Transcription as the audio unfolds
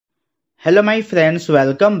Hello my friends,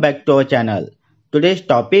 welcome back to our channel. Today's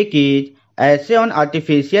topic is Essay on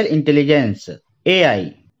Artificial Intelligence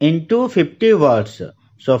AI into 50 words.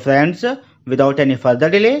 So friends, without any further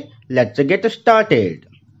delay, let's get started.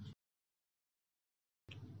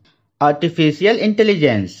 Artificial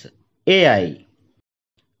Intelligence AI.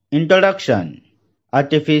 Introduction.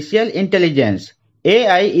 Artificial Intelligence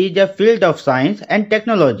AI is a field of science and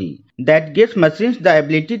technology that gives machines the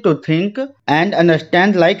ability to think and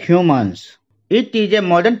understand like humans. It is a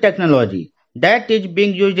modern technology that is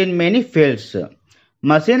being used in many fields.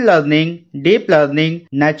 Machine learning, deep learning,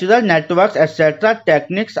 natural networks, etc.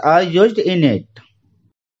 techniques are used in it.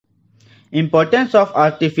 Importance of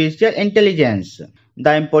artificial intelligence.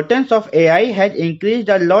 The importance of AI has increased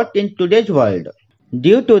a lot in today's world.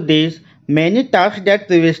 Due to this, many tasks that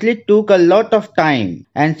previously took a lot of time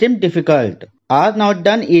and seemed difficult are now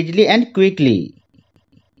done easily and quickly.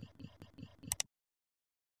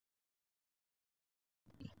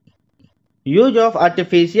 Use of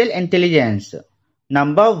artificial intelligence.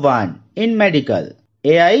 Number 1. In medical,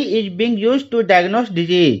 AI is being used to diagnose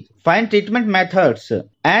disease, find treatment methods,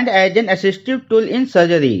 and as an assistive tool in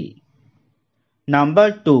surgery.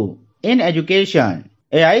 Number 2. In education,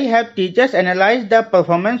 AI helps teachers analyze the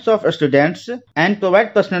performance of students and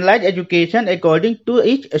provide personalized education according to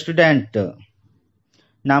each student.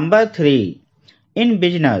 Number 3. In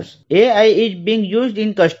business, AI is being used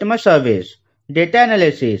in customer service, data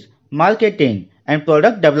analysis, marketing, and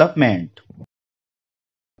product development.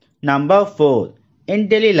 Number 4. In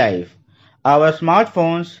daily life, our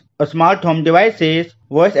smartphones, smart home devices,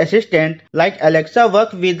 voice assistant like Alexa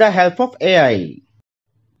work with the help of AI.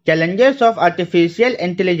 Challenges of artificial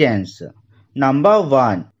intelligence. Number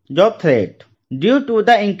 1. Job threat. Due to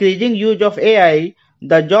the increasing use of AI,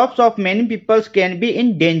 the jobs of many people can be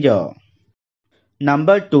in danger.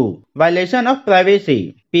 Number 2. Violation of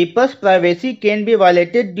privacy. People's privacy can be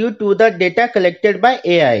violated due to the data collected by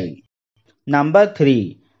AI. Number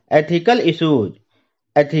 3. Ethical issues.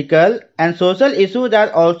 Ethical and social issues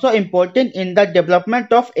are also important in the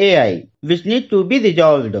development of AI, which need to be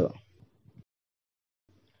resolved.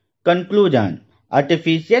 Conclusion.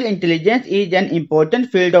 Artificial intelligence is an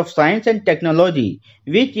important field of science and technology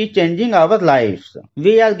which is changing our lives.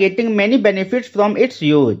 We are getting many benefits from its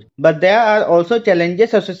use, but there are also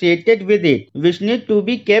challenges associated with it which need to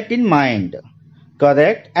be kept in mind.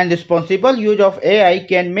 Correct and responsible use of AI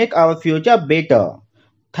can make our future better.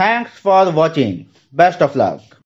 Thanks for watching. Best of luck.